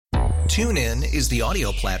TuneIn is the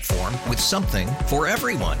audio platform with something for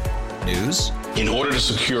everyone. News. In order to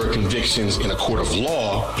secure convictions in a court of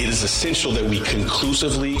law, it is essential that we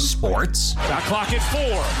conclusively. Sports. Shot clock at 4.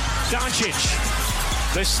 Doncic.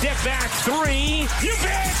 The step back 3. You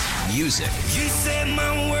bet. Music. You set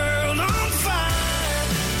my world on fire.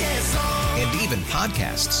 Yes, and even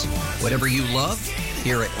podcasts. Whatever you love,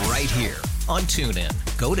 hear it right here on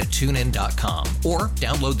TuneIn. Go to TuneIn.com or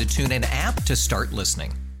download the TuneIn app to start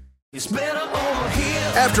listening. It's better over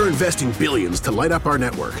here. After investing billions to light up our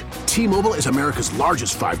network, T-Mobile is America's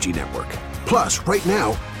largest 5G network. Plus, right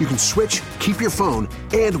now, you can switch, keep your phone,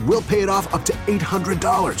 and we'll pay it off up to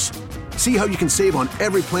 $800. See how you can save on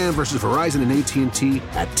every plan versus Verizon and AT&T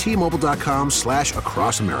at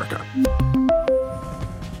T-Mobile.com/across America.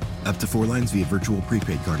 Up to 4 lines via virtual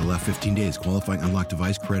prepaid card. Allow 15 days. Qualifying unlocked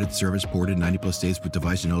device credit service ported 90-plus days with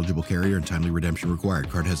device and eligible carrier and timely redemption required.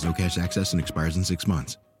 Card has no cash access and expires in 6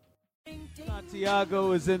 months.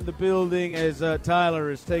 Santiago is in the building as Tyler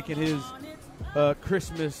is taking his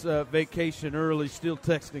Christmas vacation early, still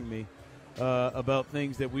texting me about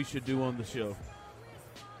things that we should do on the show.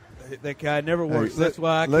 That guy never works. That's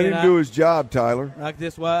why I let him do his job, Tyler.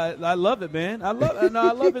 That's why I love it, man. I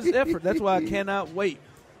love his effort. That's why I cannot wait,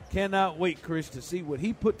 Chris, to see what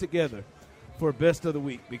he put together for Best of the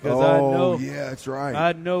Week. Because I know, yeah, that's right.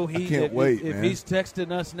 I know I can't wait, if he's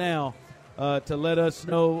texting us now to let us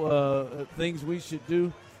know things we should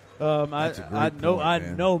do. I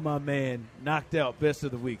know my man knocked out Best of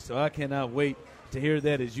the Week, so I cannot wait to hear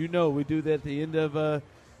that. As you know, we do that at the end of the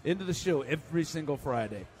show every single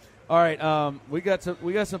Friday. All right, we got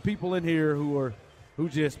some people in here who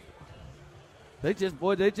just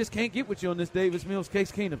can't get with you on this Davis Mills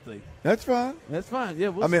Case Keenum thing. That's fine.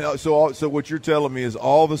 Yeah. So what you're telling me is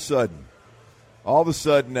all of a sudden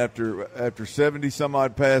after 70 some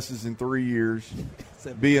odd passes in 3 years,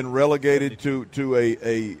 being relegated to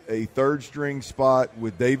a third string spot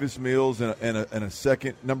with Davis Mills and a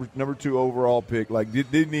second number 2 overall pick, like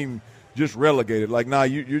didn't even just relegated. Like, nah,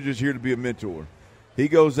 you're just here to be a mentor. He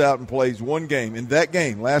goes out and plays one game. In that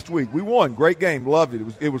game last week, we won. Great game. Loved it.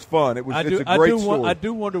 It was fun. It's a great story. I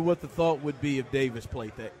do wonder what the thought would be if Davis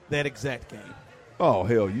played that exact game. Oh,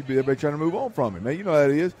 hell, you'd be everybody trying to move on from him, man. You know how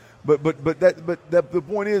it is. But the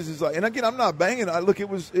point is like, and again, I'm not banging. I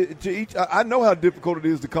know how difficult it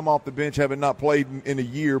is to come off the bench having not played in a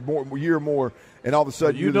year or more, and all of a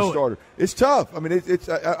sudden you're the starter. It's tough. I mean,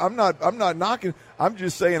 I'm not knocking. I'm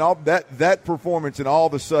just saying all that performance, and all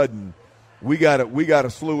of a sudden we got a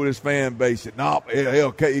slew of this fan base.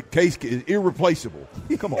 Case is irreplaceable.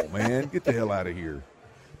 Come on, man, get the hell out of here.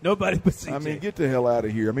 Nobody but CJ. I mean, get the hell out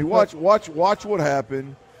of here. I mean, watch what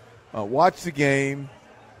happened. Watch the game.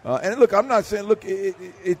 And look, I'm not saying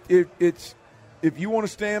it's if you want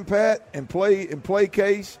to stand pat and play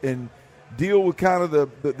Case and deal with kind of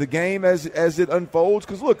the game as it unfolds.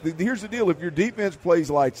 Because look, here's the deal: if your defense plays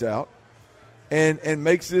lights out and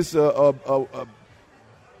makes this a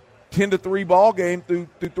 10-3 ball game through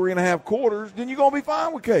 3.5 quarters, then you're gonna be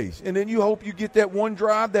fine with Case. And then you hope you get that one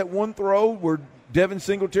drive, that one throw where Devin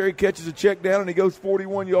Singletary catches a check down and he goes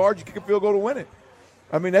 41 yards. You kick a field goal to win it.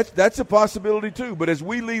 I mean, that's a possibility too. But as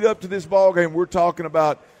we lead up to this ball game, we're talking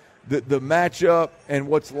about the matchup and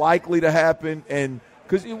what's likely to happen. And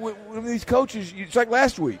because these coaches, it's like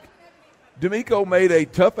last week, D'Amico made a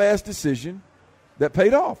tough-ass decision that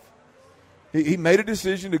paid off. He made a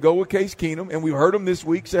decision to go with Case Keenum, and we heard him this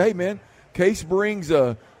week say, hey, man, Case brings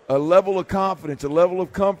a level of confidence, a level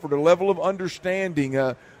of comfort, a level of understanding,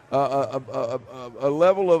 a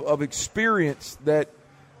level of experience that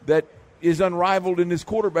is unrivaled in this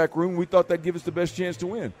quarterback room. We thought that'd give us the best chance to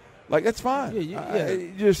win. Like, that's fine.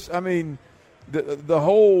 The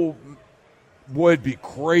whole boy, it'd be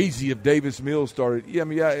crazy if Davis Mills started. Yeah, I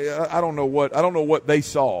mean, I don't know what they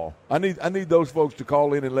saw. I need those folks to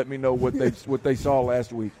call in and let me know what they saw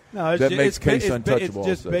last week. No, that makes Case untouchable.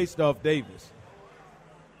 It's just based off Davis.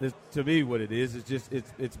 To me, what it is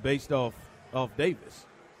it's based off Davis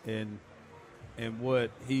and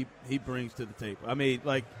what he brings to the table. I mean,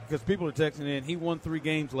 like, because people are texting in, he won 3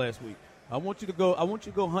 games last week. I want you to go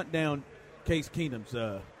hunt down Case Keenum's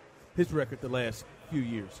his record the last few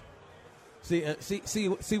years. See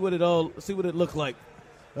what it looked like,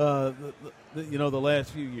 the last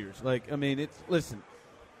few years. Like, I mean, listen.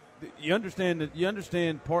 You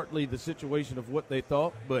understand partly the situation of what they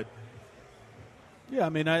thought, but yeah, I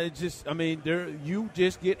mean, you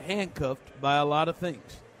just get handcuffed by a lot of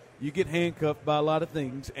things.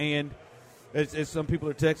 And as some people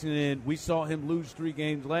are texting in, we saw him lose 3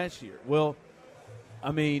 games last year. Well,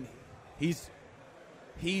 I mean, he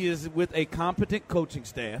is with a competent coaching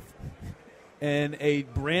staff. and a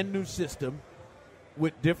brand new system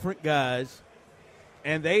with different guys,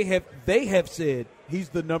 and they have said he's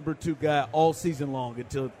the number 2 guy all season long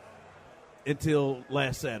until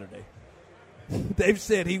last Saturday. They've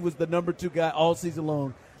said he was the number 2 guy all season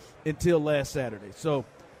long until last Saturday. So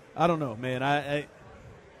I don't know, man.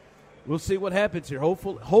 We'll see what happens here.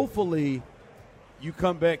 Hopefully you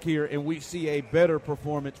come back here and we see a better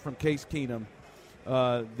performance from Case Keenum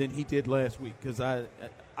than he did last week, because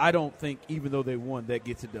I don't think, even though they won, that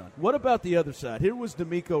gets it done. What about the other side? Here was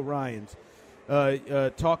D'Amico Ryans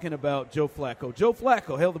talking about Joe Flacco. Joe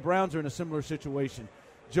Flacco, hell, the Browns are in a similar situation.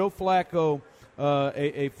 Joe Flacco,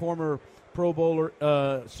 a former Pro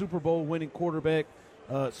Bowler, Super Bowl winning quarterback,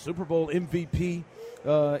 Super Bowl MVP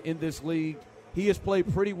in this league. He has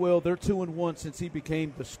played pretty well. They're 2-1 since he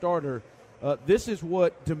became the starter. This is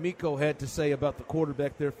what D'Amico had to say about the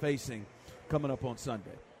quarterback they're facing coming up on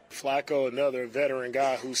Sunday. Flacco, another veteran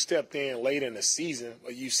guy who stepped in late in the season,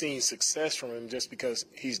 but you've seen success from him just because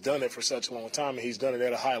he's done it for such a long time and he's done it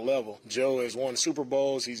at a high level. Joe has won Super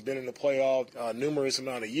Bowls. He's been in the playoff numerous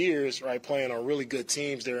amount of years, right, playing on really good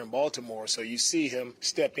teams there in Baltimore. So you see him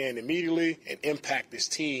step in immediately and impact this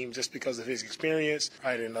team just because of his experience,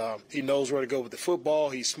 right? And he knows where to go with the football.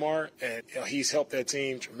 He's smart, and he's helped that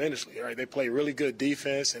team tremendously, right? They play really good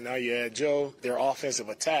defense, and now you add Joe, their offensive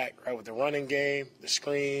attack, right, with the running game, the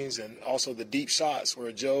screen, and also the deep shots,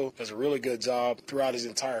 where Joe does a really good job throughout his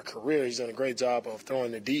entire career. He's done a great job of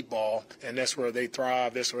throwing the deep ball, and that's where they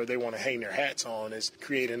thrive. That's where they want to hang their hats on, is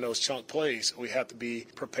creating those chunk plays. So we have to be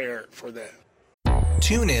prepared for that.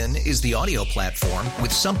 TuneIn is the audio platform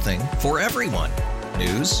with something for everyone.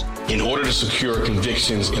 News. In order to secure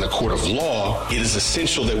convictions in a court of law, it is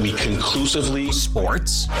essential that we conclusively.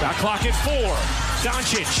 Sports. Shot clock at 4.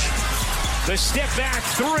 Doncic. The step back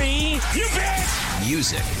 3. You bet.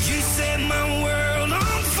 Music. You set my world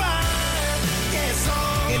on fire. Yes,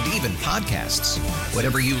 and even podcasts.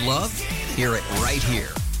 Whatever you love, hear it right here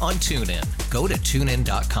on TuneIn. Go to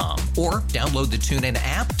TuneIn.com or download the TuneIn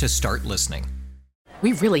app to start listening.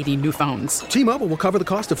 We really need new phones. T-Mobile will cover the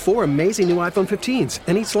cost of 4 amazing new iPhone 15s,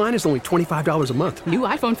 and each line is only $25 a month. New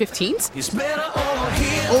iPhone 15s? it's better over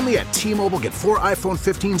here. Only at T-Mobile, get 4 iPhone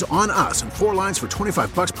 15s on us and 4 lines for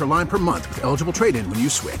 $25 per line per month with eligible trade-in when you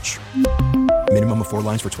switch. Minimum of 4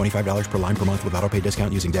 lines for $25 per line per month with autopay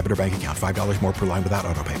discount using debit or bank account. $5 more per line without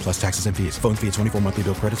autopay, plus taxes and fees. Phone fee at 24 monthly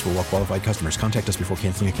bill credits for well-qualified customers. Contact us before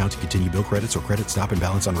canceling account to continue bill credits or credit stop and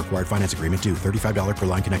balance on required finance agreement due. $35 per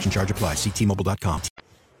line connection charge applies. See T-Mobile.com.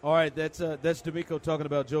 All right, that's D'Amico talking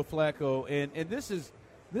about Joe Flacco, and this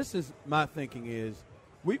is my thinking is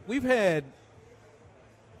we've had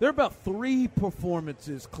there are about 3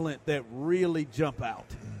 performances, Clint, that really jump out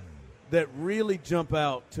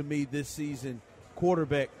to me this season,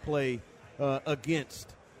 quarterback play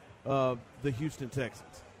against the Houston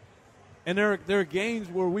Texans, and there are games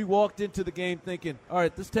where we walked into the game thinking, all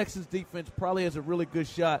right, this Texans defense probably has a really good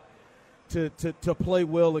shot to play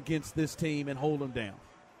well against this team and hold them down.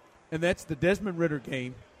 And that's the Desmond Ridder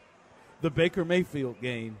game, the Baker Mayfield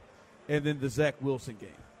game, and then the Zach Wilson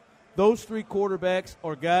game. Those 3 quarterbacks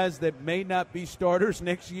are guys that may not be starters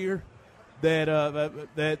next year, that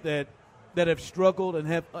have struggled and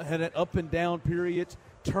have had up and down periods,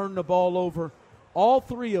 turned the ball over. All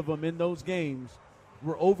 3 of them in those games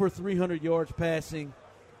were over 300 yards passing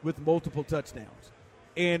with multiple touchdowns.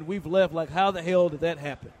 And we've left like, how the hell did that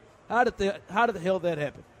happen? How did the hell that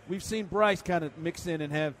happen? We've seen Bryce kind of mix in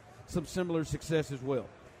and have some similar success as well.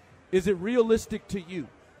 Is it realistic to you?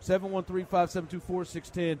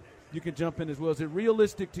 713-572-4610. You can jump in as well. Is it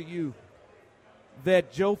realistic to you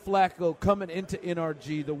that Joe Flacco coming into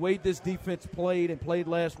NRG, the way this defense played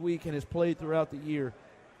last week and has played throughout the year,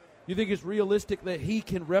 you think it's realistic that he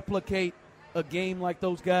can replicate a game like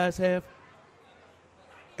those guys have?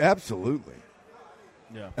 Absolutely.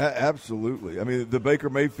 Yeah. Absolutely. I mean, the Baker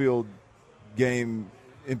Mayfield game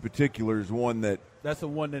in particular is one that that's the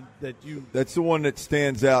one that you. That's the one that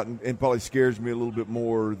stands out and probably scares me a little bit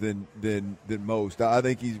more than most. I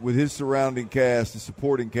think he's, with his surrounding cast, the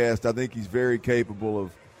supporting cast, I think he's very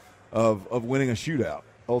capable of winning a shootout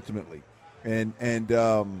ultimately, and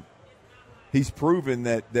he's proven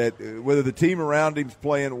that whether the team around him's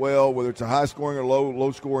playing well, whether it's a high scoring or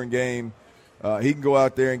low scoring game, he can go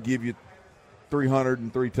out there and give you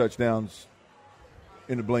 303 touchdowns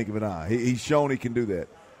in the blink of an eye. He's shown he can do that.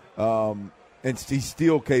 And he's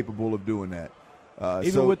still capable of doing that.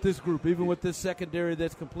 Even with this group, even with this secondary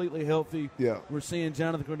that's completely healthy, yeah, we're seeing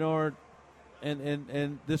Jonathan Grenard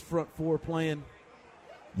and this front 4 playing.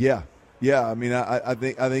 Yeah. I mean, I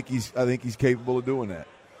think he's capable of doing that.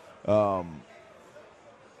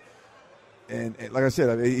 And like I said,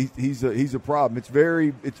 I mean, he's a problem. It's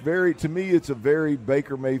very to me. It's a very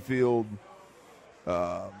Baker Mayfield,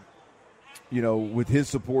 with his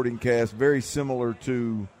supporting cast, very similar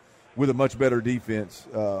to, with a much better defense,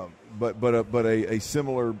 but a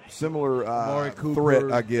similar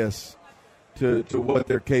threat, I guess, to what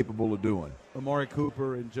they're capable of doing. Amari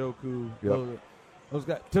Cooper and Njoku. Yep. Those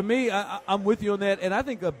guys. To me, I'm with you on that, and I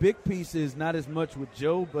think a big piece is not as much with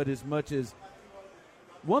Joe, but as much as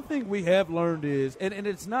one thing we have learned is, and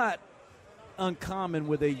it's not uncommon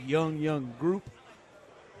with a young group,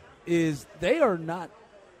 is they are not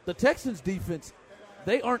 – the Texans' defense,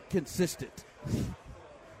 they aren't consistent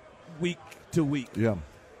week to week. Yeah.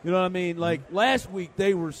 You know what I mean? Like last week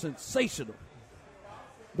they were sensational,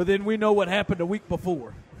 but then we know what happened the week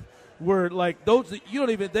before. Where like those – you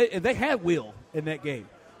don't even – they had Will in that game.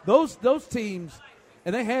 Those teams –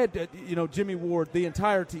 and they had, Jimmy Ward the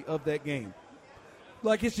entirety of that game.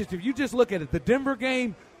 Like, it's just, if you just look at it, the Denver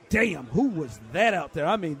game, damn, who was that out there?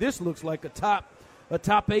 I mean, this looks like a top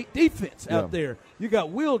 8 defense out there. You got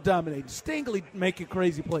Will dominating, Stingley making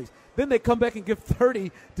crazy plays. Then they come back and give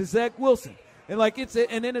 30 to Zach Wilson. And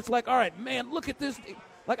then it's like, all right, man, look at this.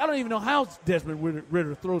 Like, I don't even know how Desmond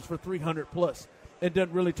Ridder throws for 300+ and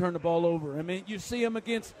doesn't really turn the ball over. I mean, you see him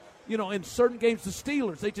against, in certain games, the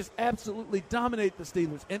Steelers. They just absolutely dominate the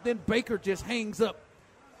Steelers. And then Baker just hangs up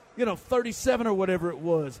 37 or whatever it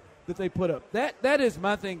was that they put up. That is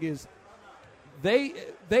my thing is they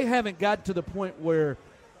haven't gotten to the point where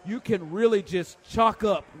you can really just chalk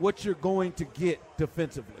up what you're going to get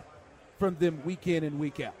defensively from them week in and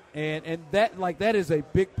week out. And that is a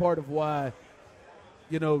big part of why,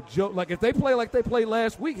 Joe, like if they play like they played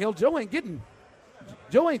last week, hell, Joe ain't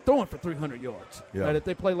throwing for 300 yards. Yeah. Right? If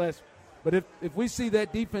they play last. But if we see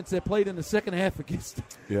that defense that played in the second half against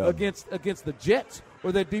the Jets,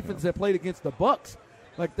 or that defense that played against the Bucs,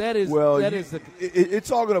 like that is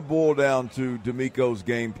it's all going to boil down to DeMeco's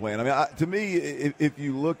game plan. I mean, to me, if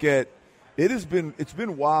you look at it, it's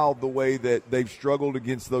been wild the way that they've struggled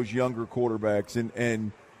against those younger quarterbacks,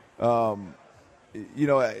 and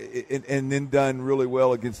then done really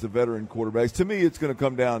well against the veteran quarterbacks. To me, it's going to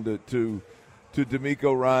come down to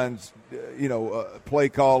DeMeco Ryans, play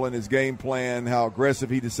calling, his game plan, how aggressive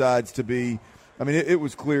he decides to be. I mean, it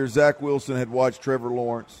was clear Zach Wilson had watched Trevor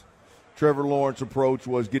Lawrence. Trevor Lawrence's approach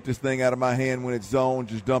was get this thing out of my hand when it's zoned,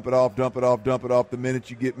 just dump it off. The minute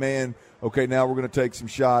you get man, okay, now we're going to take some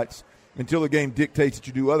shots until the game dictates that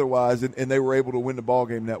you do otherwise, and they were able to win the ball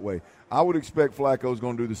game that way. I would expect Flacco's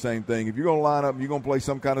going to do the same thing. If you're going to line up, you're going to play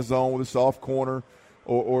some kind of zone with a soft corner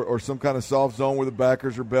or some kind of soft zone where the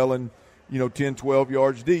backers are belling, 10, 12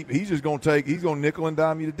 yards deep. He's going to nickel and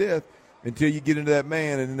dime you to death until you get into that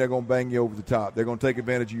man, and then they're going to bang you over the top. They're going to take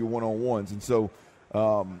advantage of your one-on-ones. And so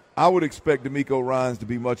I would expect DeMeco Ryans to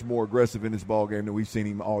be much more aggressive in this ball game than we've seen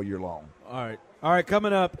him all year long. All right.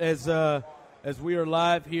 Coming up as we are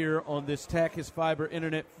live here on this Tachys Fiber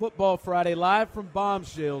Internet Football Friday, live from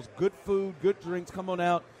Bombshells. Good food, good drinks. Come on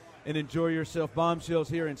out and enjoy yourself. Bombshells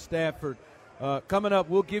here in Stafford. Coming up,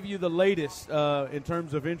 we'll give you the latest in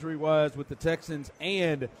terms of injury-wise with the Texans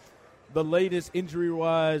and the latest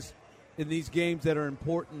injury-wise in these games that are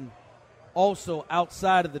important also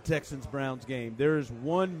outside of the Texans-Browns game. There is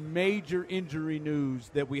one major injury news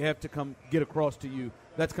that we have to come get across to you.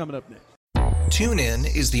 That's coming up next.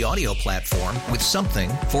 TuneIn is the audio platform with something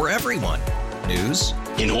for everyone. News.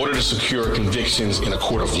 In order to secure convictions in a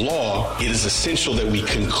court of law, it is essential that we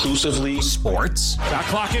conclusively. Sports. Shot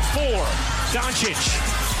clock at 4.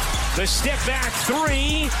 Doncic. The step back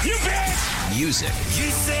 3. You bet. Music. You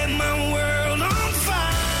set my world on fire.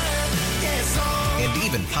 Yes, and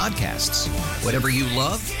even podcasts. Whatever you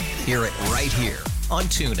love, hear it right here on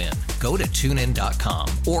TuneIn. Go to TuneIn.com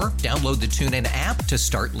or download the TuneIn app to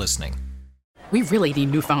start listening. We really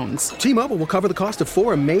need new phones. T-Mobile will cover the cost of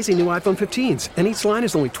 4 amazing new iPhone 15s, and each line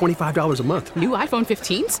is only $25 a month. New iPhone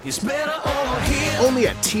 15s? It's better over here. Only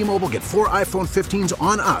at T-Mobile, get 4 iPhone 15s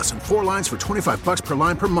on us and 4 lines for $25 per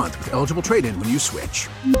line per month with eligible trade-in when you switch.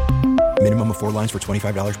 Minimum of 4 lines for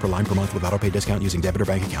 $25 per line per month with autopay discount using debit or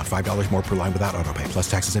bank account. $5 more per line without autopay, plus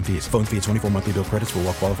taxes and fees. Phone fee at 24 monthly bill credits for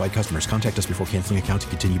well-qualified customers. Contact us before canceling account to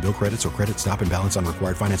continue bill credits or credit stop and balance on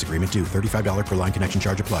required finance agreement due. $35 per line connection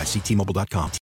charge applies. See T-Mobile.com.